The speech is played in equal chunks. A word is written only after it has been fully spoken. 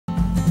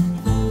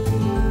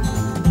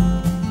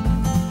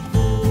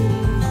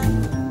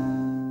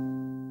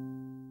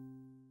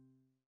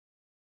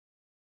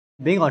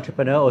Being an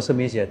entrepreneur also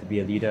means you have to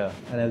be a leader.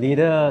 And a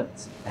leader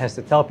has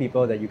to tell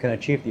people that you can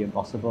achieve the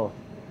impossible.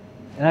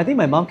 And I think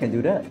my mom can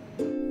do that.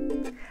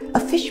 A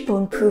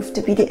fishbone proved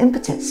to be the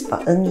impetus for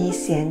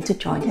Yi-Xian to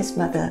join his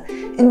mother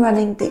in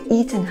running the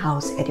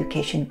Etonhouse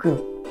education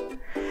group.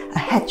 A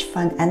hedge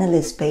fund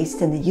analyst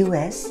based in the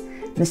US,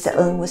 Mr.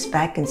 Ng was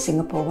back in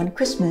Singapore one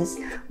Christmas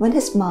when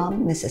his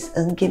mom, Mrs.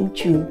 Ng Kim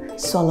Choo,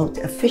 swallowed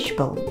a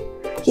fishbone.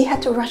 He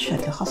had to rush her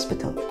to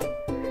hospital.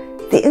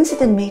 The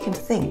incident made him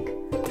think,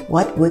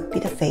 what would be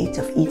the fate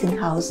of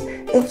Etonhouse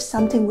if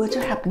something were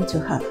to happen to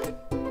her?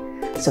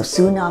 So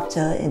soon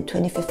after, in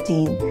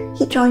 2015,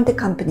 he joined the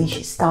company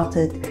she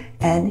started,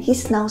 and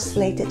he's now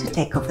slated to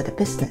take over the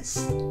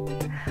business.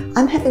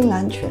 I'm having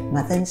lunch with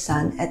mother and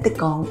son at the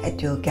Gong at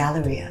Dual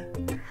Galleria.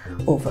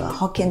 Over a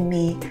Hokkien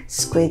mee,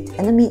 squid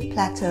and a meat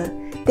platter,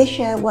 they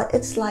share what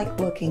it's like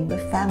working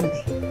with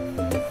family.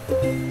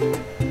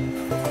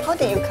 How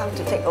did you come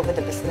to take over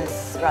the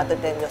business rather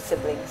than your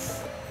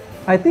siblings?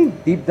 I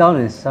think deep down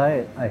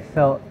inside, I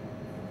felt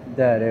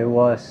that it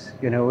was,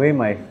 in a way,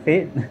 my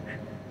fate.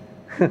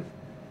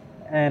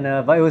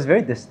 But it was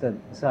very distant.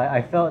 So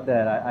I felt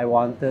that I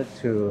wanted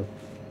to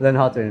learn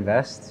how to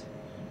invest.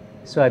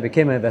 So I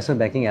became an investment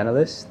banking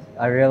analyst.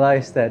 I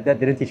realized that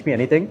didn't teach me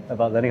anything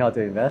about learning how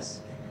to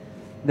invest.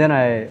 Then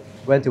I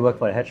went to work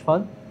for a hedge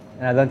fund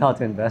and I learned how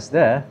to invest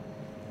there.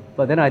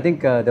 But then I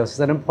think there was a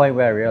certain point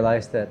where I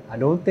realized that I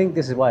don't think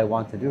this is what I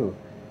want to do.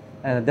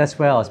 And that's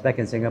where I was back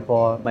in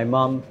Singapore. My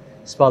mom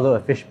swallowed a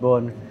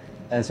fishbone,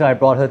 and so I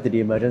brought her to the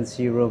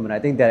emergency room. And I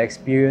think that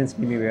experience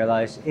made me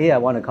realize, A, I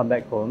want to come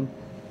back home,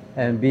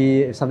 and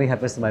B, if something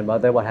happens to my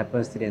mother, what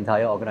happens to the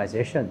entire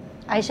organization?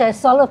 I should have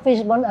swallowed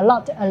fishbone a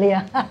lot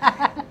earlier.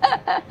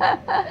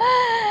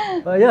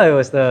 But yeah, it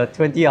was the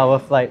 20-hour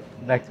flight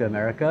back to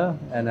America.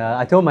 And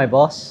I told my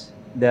boss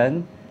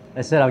then,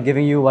 I said, I'm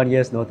giving you 1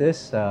 year's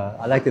notice.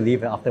 I'd like to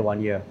leave after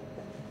 1 year.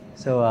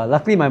 So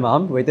luckily my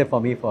mom waited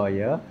for me for a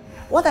year.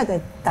 What are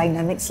the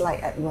dynamics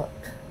like at work?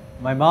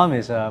 My mom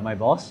is my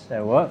boss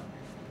at work.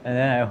 And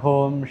then at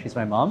home, she's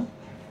my mom.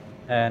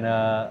 And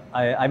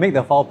I make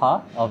the faux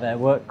pas of at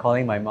work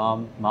calling my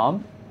mom,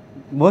 Mom.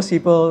 Most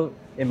people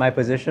in my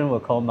position will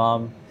call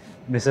mom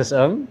Mrs.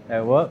 Ng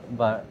at work,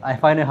 but I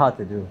find it hard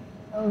to do.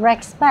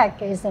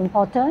 Respect is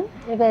important.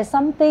 If there's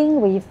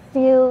something we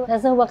feel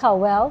doesn't work out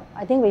well,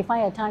 I think we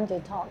find a time to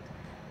talk.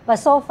 But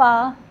so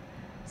far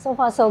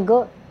so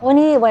good.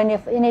 Only when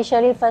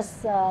initially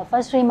first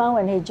 3 months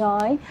when he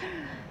joined,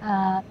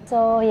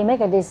 so he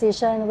made a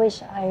decision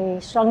which I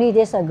strongly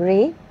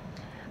disagree.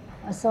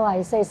 So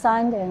I say,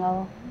 son,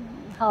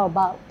 how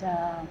about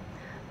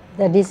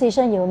the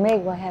decision you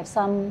make will have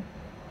some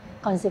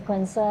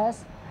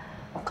consequences.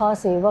 Of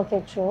course, we work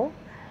it through.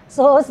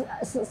 So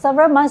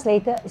several months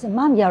later, he said,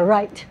 Mom, you're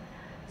right.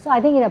 So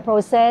I think in the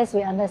process,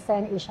 we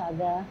understand each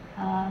other.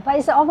 But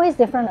it's always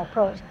different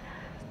approach.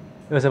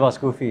 It was about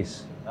school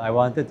fees. I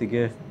wanted to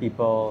give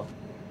people,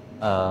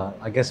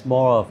 I guess,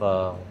 more of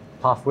a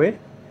pathway.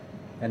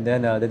 And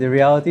then the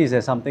reality is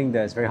there's something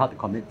that's very hard to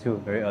commit to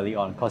very early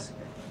on, because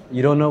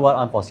you don't know what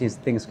unforeseen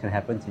things can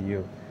happen to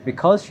you.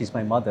 Because she's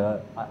my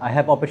mother, I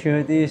have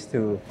opportunities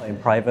to, in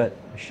private,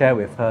 share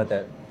with her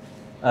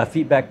that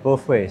feedback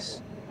both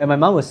ways. And my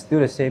mom will do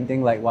the same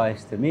thing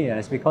likewise to me, and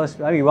it's because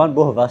we want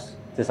both of us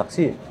to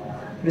succeed.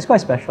 It's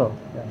quite special.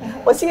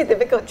 Yeah. Was he a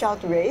difficult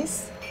child to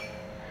raise?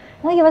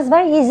 No, he was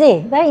very easy,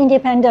 very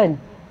independent.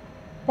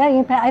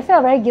 I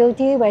felt very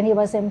guilty when he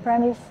was in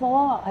primary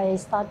 4. I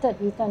started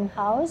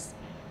Etonhouse.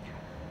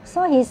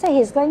 So he said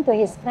he's going to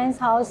his friend's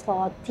house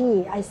for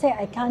tea. I said,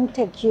 I can't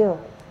take you.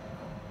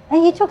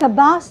 And he took a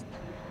bus.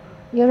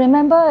 You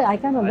remember? I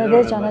can't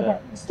remember, Jonathan.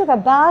 He took a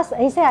bus.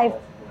 He said, I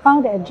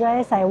found the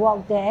address, I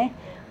walked there.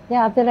 Then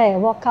after that, I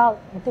walked out,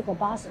 I took a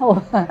bus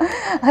home.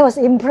 I was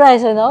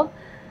impressed,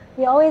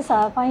 He always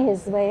find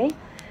his way.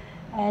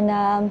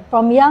 And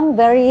from young,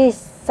 very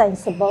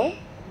sensible.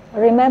 I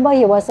remember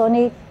he was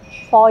only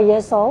 4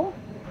 years old.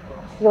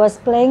 He was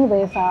playing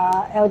with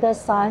elder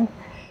son.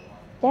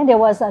 Then there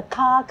was a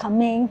car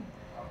coming.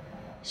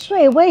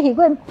 Straight away, he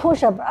go and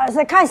push a bus.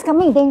 The car is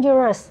coming,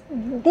 dangerous.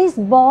 This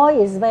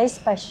boy is very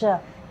special,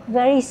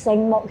 very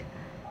sengmok.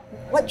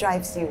 What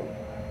drives you?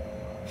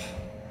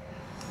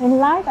 In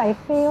life, I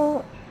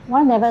feel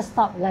one never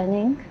stop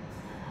learning.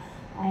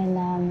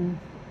 And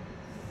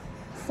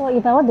so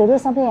if I want to do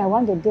something, I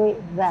want to do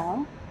it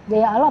well.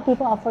 There are a lot of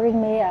people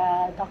offering me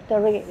a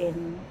doctorate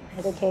in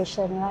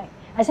education, right?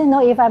 I said,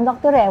 no, if I'm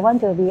doctorate, I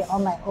want to be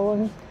on my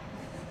own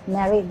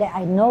merit that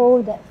I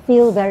know, that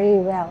feel very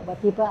well.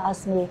 But people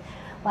ask me,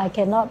 well, I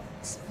cannot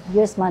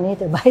use money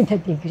to buy the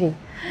degree.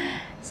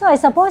 So I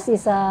suppose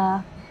it's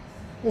a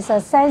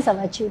sense of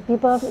achievement.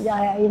 People,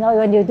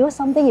 when you do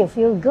something, you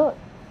feel good,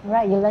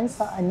 right? You learn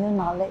a new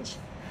knowledge.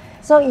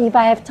 So if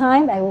I have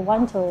time, I would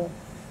want to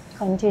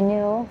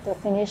continue to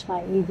finish my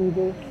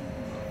EDD.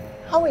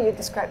 How would you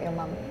describe your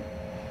mom?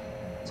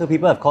 So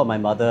people have called my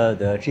mother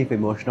the Chief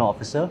Emotional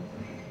Officer.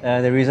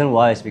 And the reason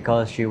why is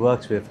because she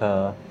works with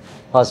her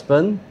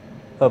husband,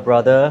 her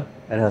brother,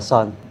 and her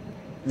son.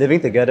 Living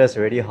together is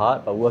already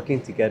hard, but working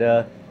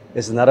together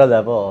is another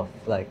level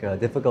of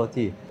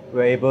difficulty.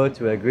 We're able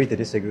to agree to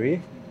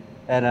disagree.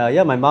 And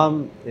yeah, my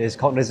mom is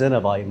cognizant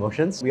of our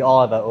emotions. We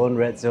all have our own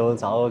red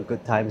zones, our own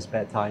good times,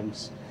 bad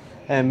times.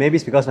 And maybe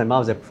it's because my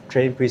mom's a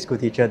trained preschool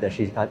teacher that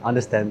she can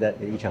understand that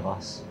in each of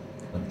us.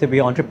 To be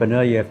an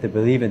entrepreneur, you have to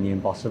believe in the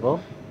impossible.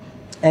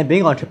 And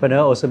being an entrepreneur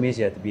also means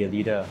you have to be a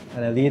leader.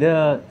 And a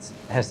leader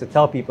has to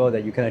tell people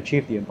that you can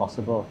achieve the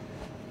impossible.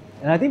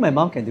 And I think my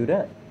mom can do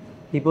that.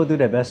 People do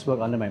their best work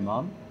under my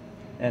mom.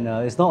 And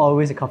it's not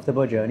always a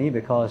comfortable journey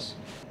because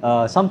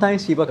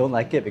sometimes people don't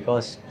like it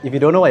because if you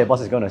don't know what your boss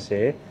is going to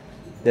say,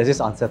 there's this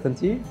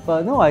uncertainty.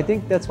 But no, I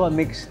think that's what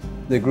makes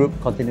the group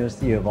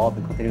continuously evolve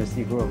and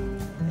continuously grow.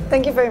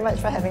 Thank you very much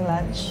for having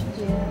lunch.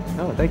 Yeah.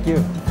 No, thank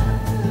you.